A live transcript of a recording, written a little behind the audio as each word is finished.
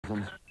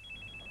Susan's.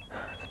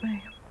 It's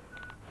me.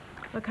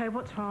 Okay,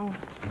 what's wrong?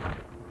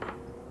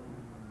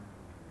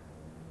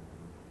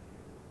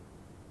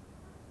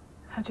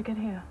 How'd you get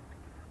here?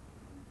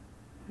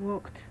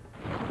 Walked.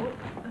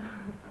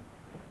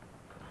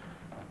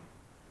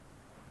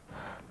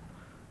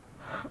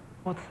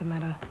 What's the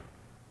matter?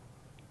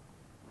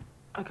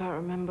 I can't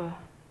remember.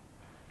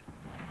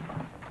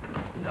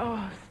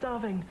 Oh,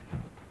 starving.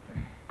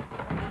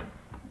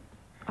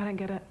 I don't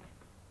get it.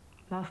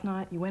 Last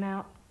night, you went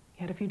out,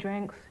 you had a few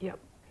drinks. Yep.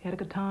 You had a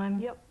good time.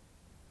 Yep.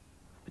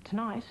 But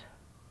tonight,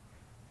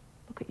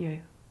 look at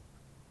you.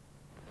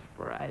 It's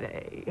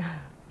Friday.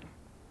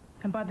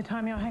 And by the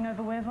time your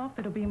hangover wears off,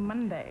 it'll be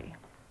Monday.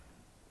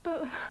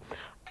 But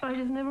I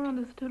just never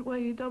understood why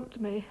you dumped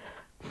me.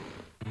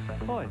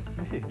 Hi,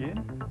 Mick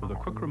again, with a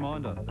quick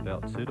reminder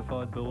about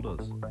certified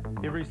builders.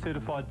 Every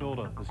certified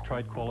builder is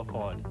trade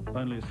qualified.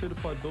 Only a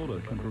certified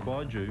builder can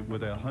provide you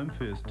with our Home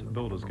First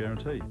Builders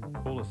Guarantee.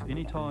 Call us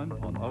anytime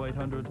on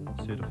 0800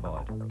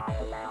 Certified.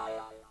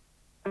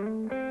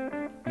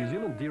 New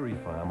Zealand dairy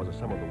farmers are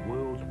some of the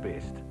world's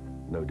best,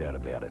 no doubt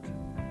about it.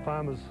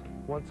 Farmers,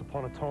 once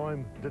upon a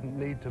time, didn't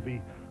need to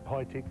be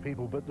high-tech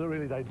people, but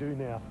really they do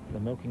now. The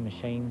milking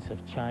machines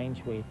have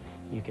changed where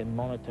you can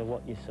monitor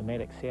what your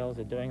somatic cells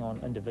are doing on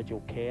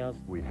individual cows.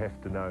 We have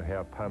to know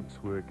how pumps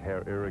work,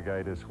 how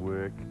irrigators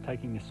work.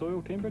 Taking your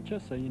soil temperature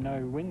so you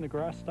know when the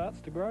grass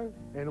starts to grow.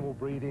 Animal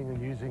breeding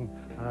and using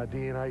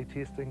DNA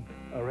testing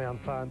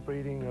around plant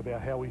breeding,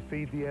 about how we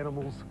feed the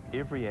animals.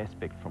 Every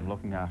aspect from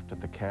looking after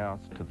the cows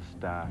to the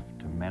staff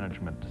to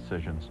management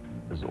decisions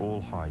is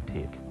all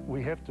high-tech.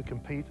 We have to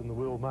compete in the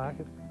world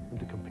market, and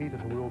to compete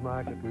in the world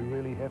market we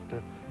really have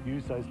to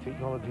use those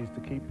technologies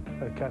to keep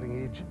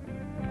cutting edge.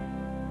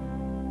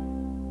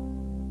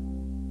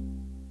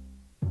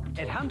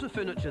 At Hunter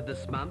Furniture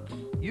this month,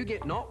 you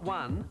get not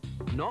 1,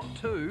 not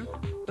 2,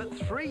 but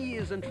 3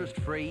 years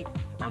interest-free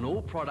on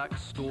all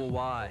products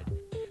store-wide.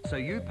 So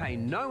you pay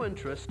no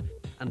interest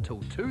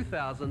until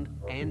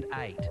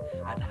 2008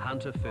 at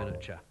Hunter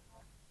Furniture.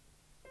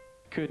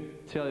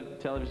 Could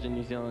Television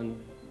New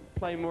Zealand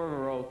play more of a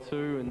role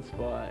to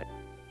inspire?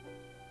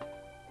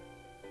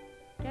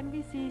 Can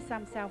we see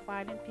some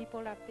self-violent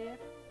people up there?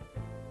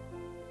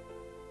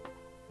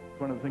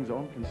 One of the things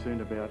I'm concerned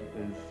about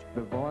is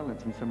the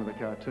violence in some of the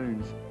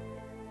cartoons.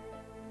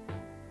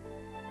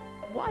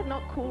 Why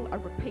not call a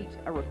repeat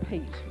a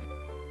repeat?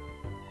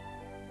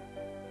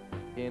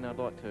 And I'd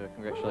like to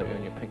congratulate you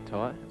on your pink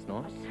tie, it's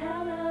nice.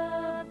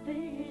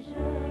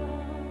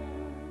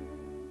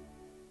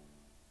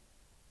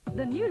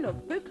 The new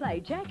look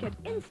boucle jacket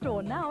in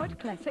store now at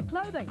Classic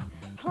Clothing.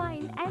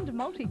 Plain and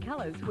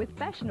multicolours with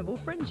fashionable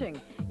fringing.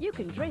 You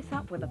can dress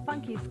up with a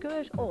funky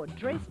skirt or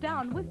dress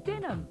down with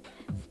denim.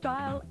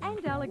 Style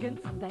and elegance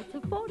that's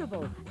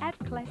affordable at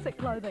Classic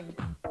Clothing.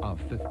 A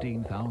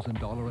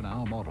 $15,000 an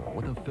hour model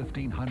with a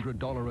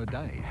 $1,500 a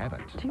day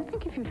habit. Do you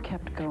think if you'd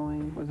kept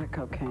going with the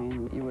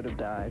cocaine, you would have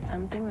died?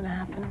 Something would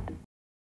happen.